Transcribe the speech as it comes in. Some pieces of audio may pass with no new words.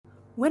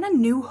When A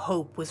New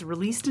Hope was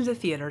released into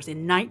theaters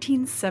in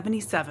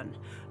 1977,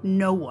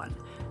 no one,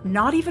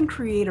 not even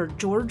creator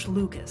George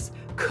Lucas,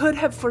 could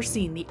have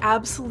foreseen the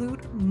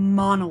absolute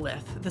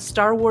monolith the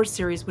Star Wars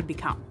series would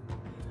become.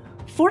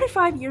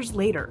 45 years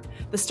later,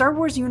 the Star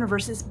Wars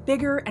universe is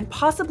bigger and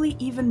possibly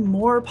even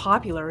more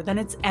popular than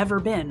it's ever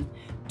been,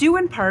 due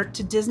in part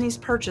to Disney's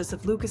purchase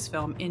of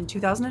Lucasfilm in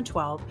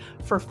 2012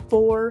 for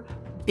 $4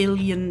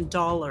 billion.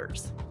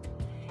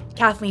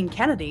 Kathleen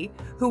Kennedy,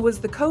 who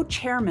was the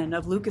co-chairman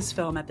of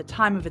Lucasfilm at the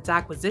time of its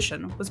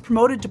acquisition, was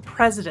promoted to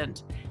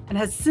president and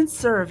has since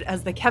served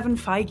as the Kevin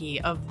Feige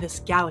of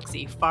this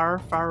galaxy far,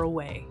 far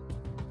away.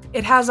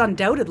 It has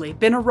undoubtedly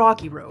been a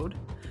rocky road.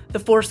 The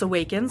Force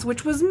Awakens,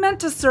 which was meant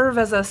to serve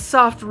as a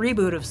soft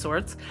reboot of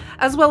sorts,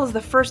 as well as the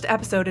first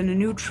episode in a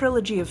new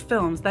trilogy of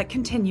films that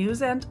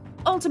continues and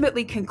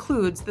ultimately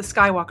concludes the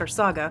Skywalker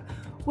saga,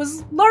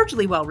 was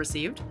largely well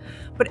received,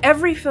 but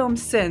every film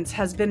since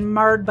has been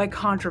marred by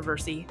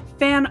controversy,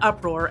 fan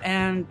uproar,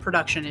 and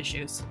production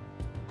issues.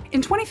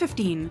 In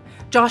 2015,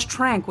 Josh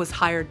Trank was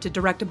hired to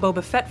direct a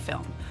Boba Fett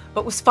film,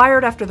 but was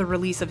fired after the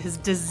release of his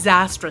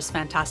disastrous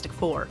Fantastic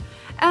Four,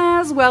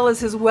 as well as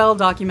his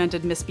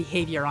well-documented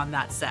misbehavior on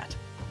that set.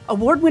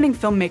 Award-winning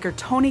filmmaker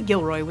Tony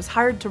Gilroy was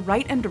hired to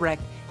write and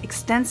direct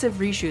extensive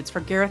reshoots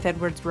for Gareth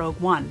Edwards' Rogue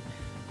One,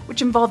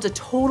 which involved a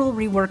total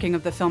reworking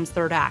of the film's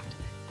third act.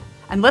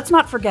 And let's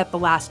not forget The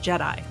Last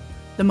Jedi,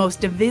 the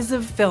most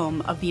divisive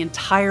film of the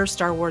entire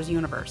Star Wars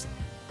universe,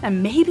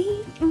 and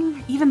maybe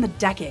even the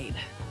decade.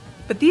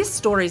 But these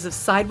stories of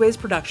sideways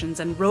productions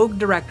and rogue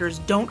directors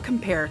don't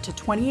compare to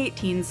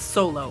 2018's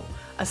Solo,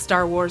 A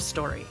Star Wars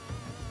Story.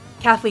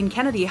 Kathleen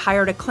Kennedy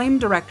hired acclaimed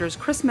directors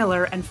Chris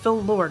Miller and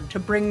Phil Lord to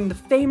bring the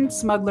famed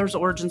smuggler's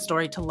origin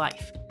story to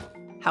life.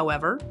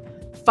 However,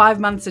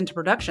 5 months into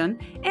production,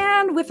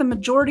 and with a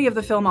majority of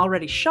the film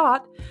already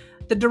shot,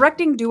 the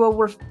directing duo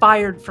were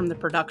fired from the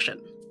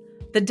production.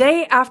 The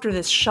day after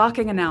this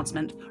shocking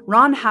announcement,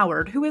 Ron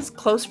Howard, who is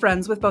close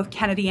friends with both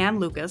Kennedy and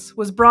Lucas,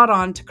 was brought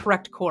on to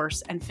correct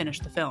course and finish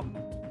the film.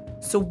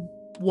 So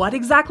what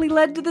exactly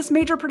led to this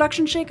major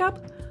production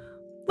shakeup?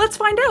 Let's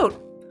find out.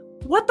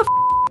 What the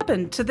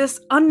happened to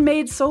this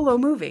unmade Solo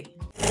movie?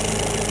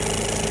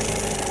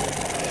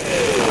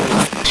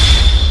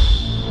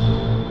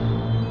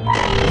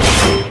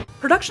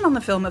 Production on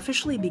the film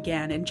officially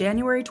began in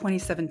January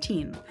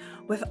 2017,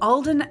 with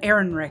Alden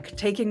Ehrenreich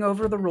taking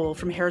over the role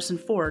from Harrison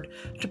Ford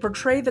to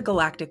portray the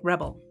Galactic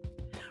Rebel.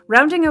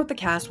 Rounding out the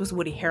cast was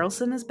Woody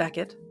Harrelson as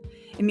Beckett,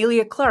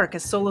 Emilia Clarke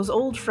as Solo's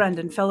old friend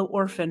and fellow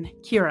orphan,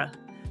 Kira,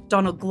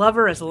 Donald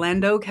Glover as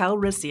Lando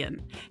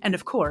Calrissian, and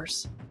of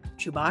course,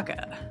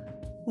 Chewbacca.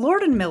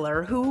 Lord and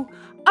Miller, who,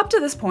 up to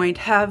this point,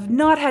 have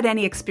not had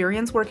any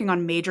experience working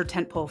on major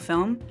tentpole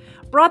film,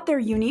 brought their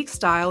unique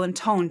style and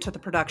tone to the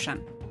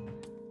production.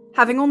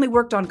 Having only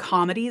worked on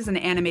comedies and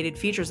animated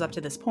features up to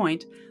this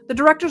point, the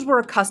directors were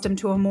accustomed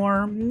to a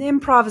more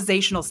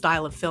improvisational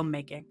style of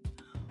filmmaking.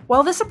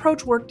 While this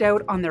approach worked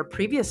out on their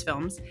previous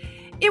films,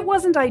 it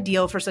wasn't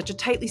ideal for such a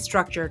tightly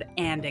structured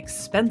and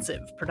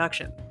expensive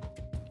production.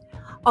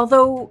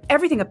 Although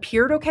everything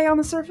appeared okay on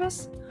the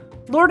surface,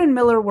 Lord and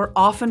Miller were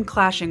often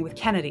clashing with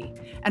Kennedy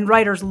and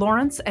writers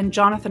Lawrence and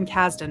Jonathan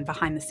Kasdan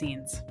behind the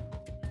scenes.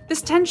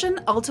 This tension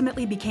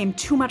ultimately became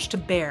too much to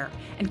bear,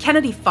 and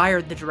Kennedy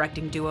fired the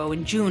directing duo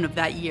in June of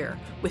that year,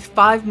 with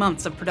 5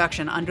 months of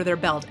production under their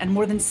belt and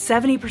more than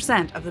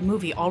 70% of the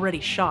movie already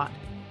shot.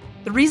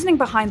 The reasoning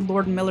behind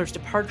Lord and Miller's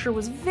departure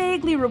was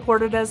vaguely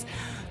reported as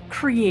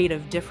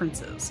creative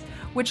differences,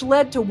 which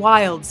led to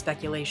wild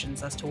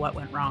speculations as to what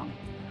went wrong.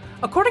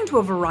 According to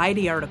a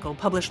Variety article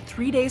published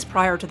 3 days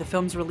prior to the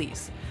film's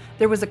release,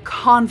 there was a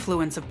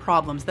confluence of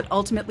problems that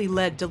ultimately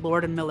led to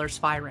Lord and Miller's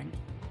firing.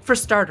 For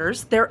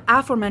starters, their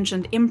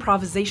aforementioned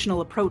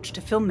improvisational approach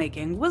to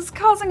filmmaking was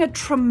causing a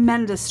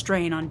tremendous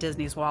strain on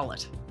Disney's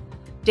wallet.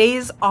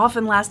 Days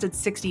often lasted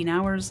 16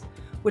 hours,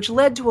 which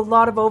led to a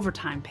lot of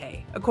overtime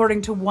pay,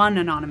 according to one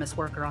anonymous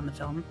worker on the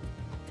film.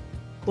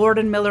 Lord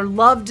and Miller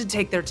loved to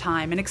take their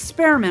time and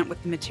experiment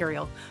with the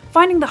material,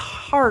 finding the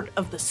heart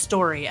of the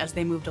story as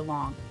they moved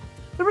along.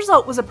 The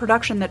result was a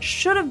production that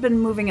should have been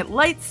moving at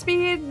light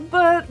speed,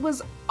 but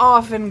was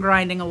often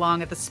grinding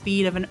along at the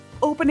speed of an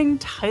opening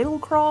title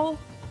crawl.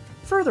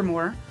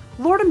 Furthermore,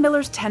 Lord and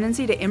Miller's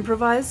tendency to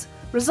improvise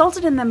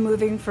resulted in them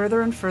moving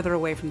further and further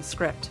away from the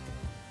script.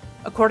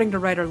 According to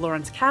writer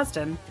Lawrence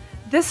Kasdan,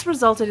 this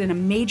resulted in a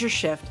major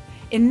shift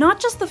in not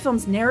just the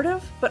film's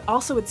narrative, but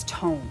also its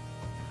tone.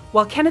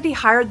 While Kennedy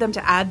hired them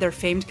to add their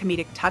famed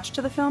comedic touch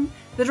to the film,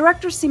 the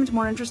directors seemed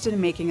more interested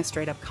in making a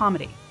straight-up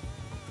comedy.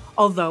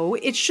 Although,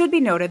 it should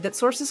be noted that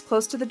sources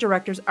close to the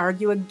directors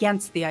argue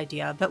against the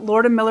idea that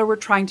Lord and Miller were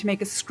trying to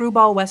make a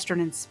screwball western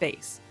in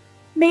space,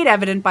 made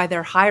evident by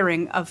their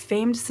hiring of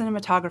famed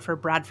cinematographer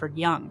Bradford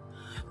Young,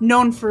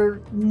 known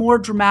for more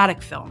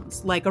dramatic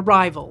films like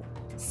Arrival,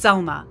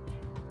 Selma,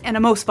 and A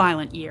Most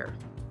Violent Year.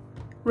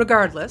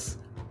 Regardless,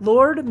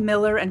 Lord,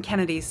 Miller, and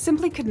Kennedy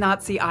simply could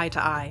not see eye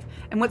to eye,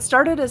 and what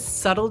started as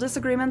subtle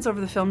disagreements over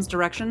the film's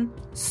direction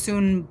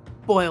soon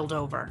boiled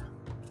over.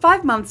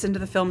 5 months into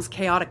the film's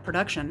chaotic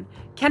production,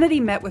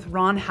 Kennedy met with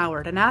Ron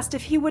Howard and asked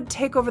if he would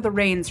take over the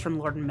reins from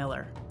Lord and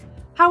Miller.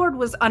 Howard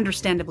was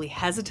understandably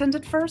hesitant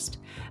at first.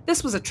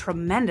 This was a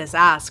tremendous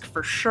ask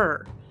for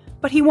sure,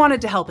 but he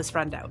wanted to help his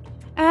friend out.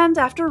 And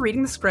after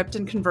reading the script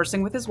and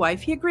conversing with his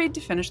wife, he agreed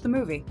to finish the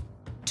movie.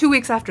 2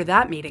 weeks after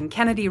that meeting,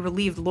 Kennedy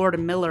relieved Lord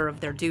and Miller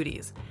of their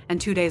duties, and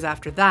 2 days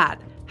after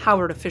that,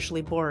 Howard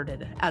officially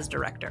boarded as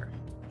director.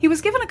 He was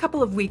given a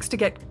couple of weeks to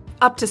get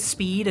up to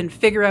speed and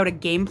figure out a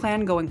game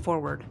plan going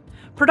forward.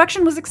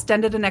 Production was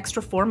extended an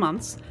extra 4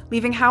 months,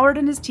 leaving Howard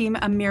and his team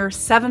a mere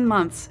 7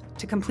 months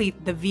to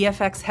complete the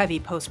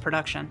VFX-heavy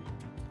post-production.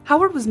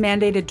 Howard was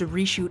mandated to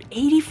reshoot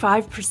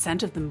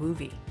 85% of the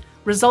movie,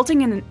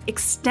 resulting in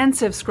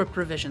extensive script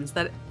revisions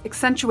that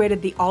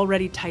accentuated the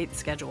already tight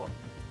schedule.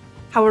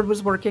 Howard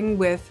was working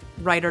with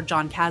writer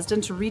Jon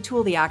Kasdan to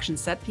retool the action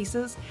set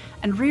pieces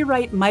and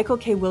rewrite Michael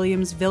K.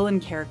 Williams' villain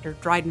character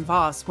Dryden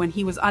Voss when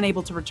he was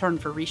unable to return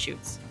for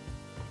reshoots.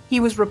 He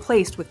was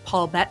replaced with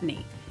Paul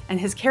Bettany, and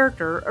his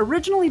character,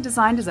 originally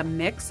designed as a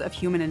mix of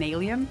human and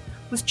alien,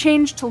 was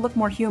changed to look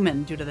more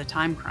human due to the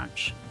time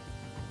crunch.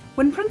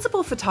 When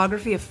principal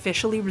photography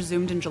officially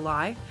resumed in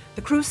July,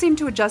 the crew seemed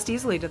to adjust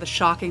easily to the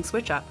shocking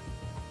switch-up.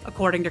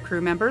 According to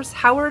crew members,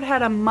 Howard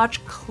had a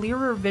much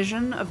clearer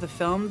vision of the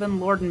film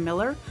than Lord and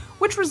Miller,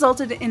 which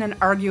resulted in an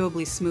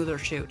arguably smoother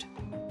shoot.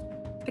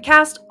 The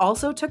cast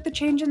also took the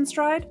change in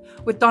stride,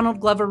 with Donald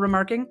Glover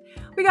remarking,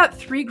 "We got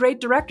 3 great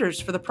directors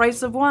for the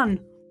price of 1."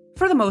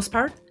 For the most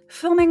part,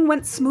 filming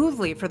went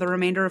smoothly for the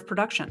remainder of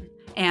production,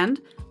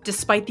 and,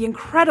 despite the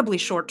incredibly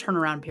short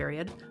turnaround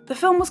period, the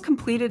film was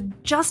completed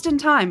just in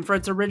time for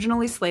its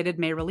originally slated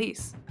May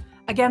release.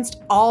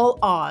 Against all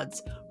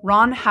odds,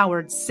 Ron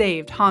Howard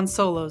saved Han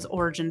Solo's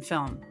origin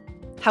film.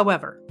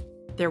 However,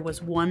 there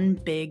was one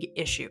big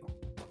issue.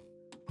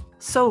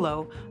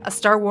 Solo, a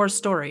Star Wars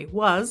story,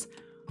 was,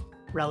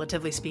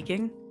 relatively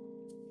speaking,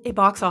 a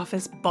box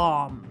office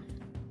bomb.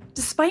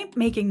 Despite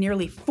making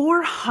nearly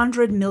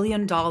 $400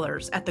 million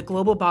at the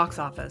global box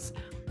office,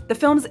 the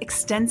film's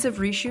extensive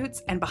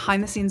reshoots and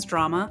behind-the-scenes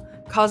drama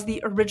caused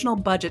the original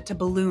budget to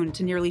balloon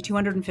to nearly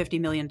 $250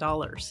 million.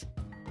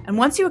 And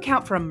once you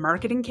account for a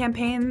marketing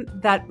campaign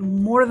that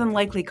more than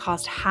likely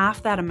cost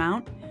half that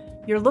amount,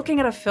 you're looking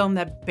at a film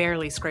that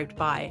barely scraped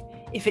by,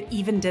 if it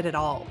even did at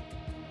all.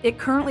 It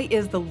currently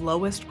is the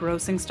lowest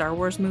grossing Star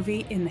Wars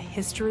movie in the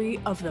history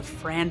of the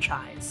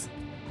franchise.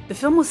 The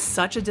film was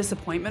such a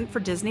disappointment for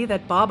Disney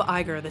that Bob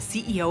Iger, the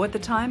CEO at the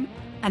time,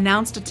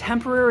 announced a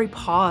temporary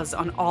pause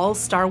on all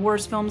Star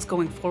Wars films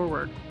going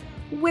forward,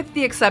 with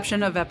the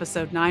exception of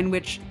Episode 9,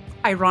 which,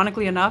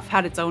 ironically enough,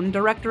 had its own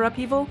director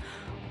upheaval,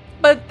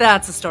 but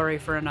that's a story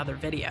for another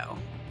video.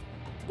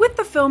 With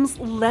the film's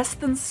less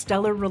than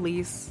stellar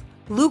release,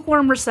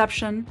 lukewarm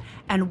reception,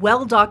 and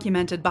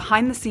well-documented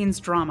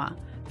behind-the-scenes drama,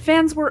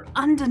 fans were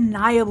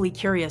undeniably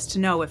curious to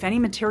know if any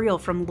material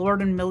from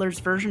Lord and Miller's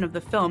version of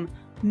the film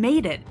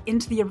made it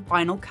into the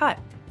final cut.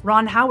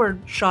 Ron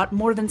Howard shot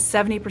more than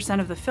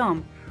 70% of the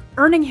film,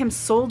 earning him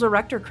sole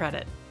director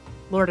credit.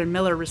 Lord and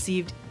Miller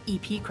received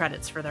EP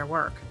credits for their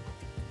work.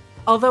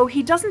 Although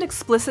he doesn't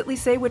explicitly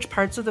say which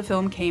parts of the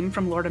film came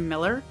from Lord and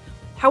Miller,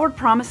 Howard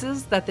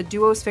promises that the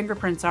duo's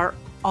fingerprints are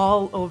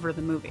all over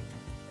the movie,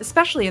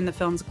 especially in the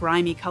film's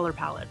grimy color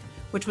palette,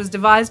 which was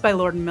devised by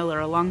Lord and Miller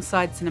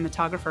alongside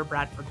cinematographer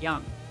Bradford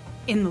Young.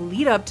 In the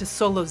lead-up to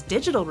Solo's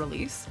digital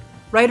release,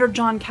 writer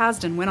Jon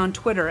Kasdan went on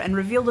Twitter and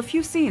revealed a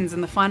few scenes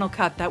in the final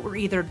cut that were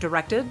either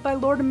directed by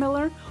Lord and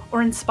Miller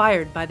or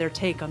inspired by their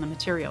take on the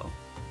material.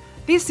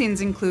 These scenes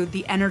include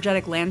the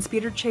energetic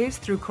landspeeder chase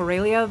through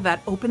Corellia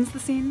that opens the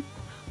scene,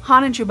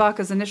 Han and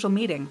Chewbacca's initial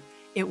meeting.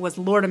 It was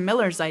Lord and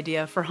Miller's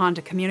idea for Han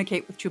to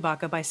communicate with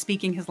Chewbacca by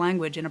speaking his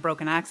language in a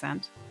broken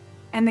accent,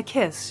 and the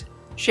kiss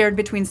shared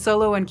between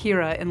Solo and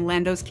Qi'ra in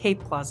Lando's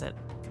cape closet.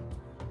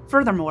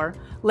 Furthermore,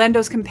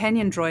 Lando's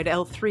companion droid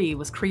L3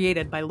 was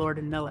created by Lord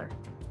and Miller.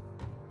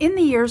 In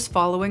the years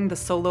following the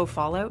Solo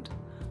fallout,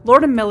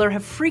 Lord and Miller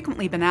have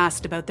frequently been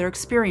asked about their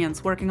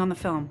experience working on the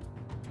film.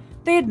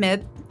 They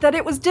admit that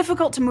it was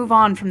difficult to move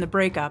on from the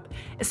breakup,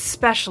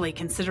 especially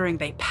considering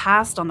they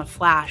passed on The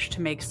Flash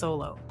to make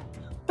Solo.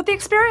 But the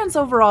experience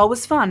overall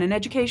was fun and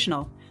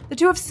educational. The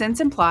two have since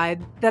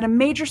implied that a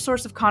major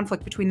source of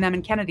conflict between them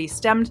and Kennedy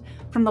stemmed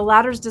from the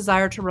latter's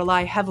desire to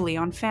rely heavily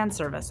on fan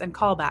service and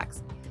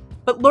callbacks.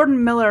 But Lord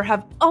and Miller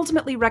have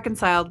ultimately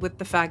reconciled with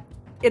the fact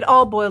it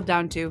all boiled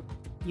down to,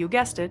 you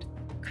guessed it,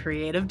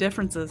 creative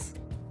differences.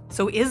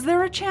 So is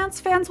there a chance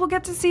fans will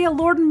get to see a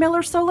Lord and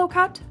Miller Solo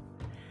cut?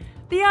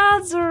 The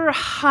odds are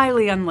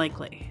highly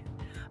unlikely.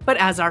 But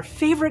as our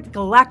favorite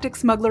galactic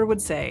smuggler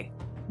would say,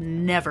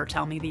 never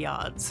tell me the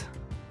odds.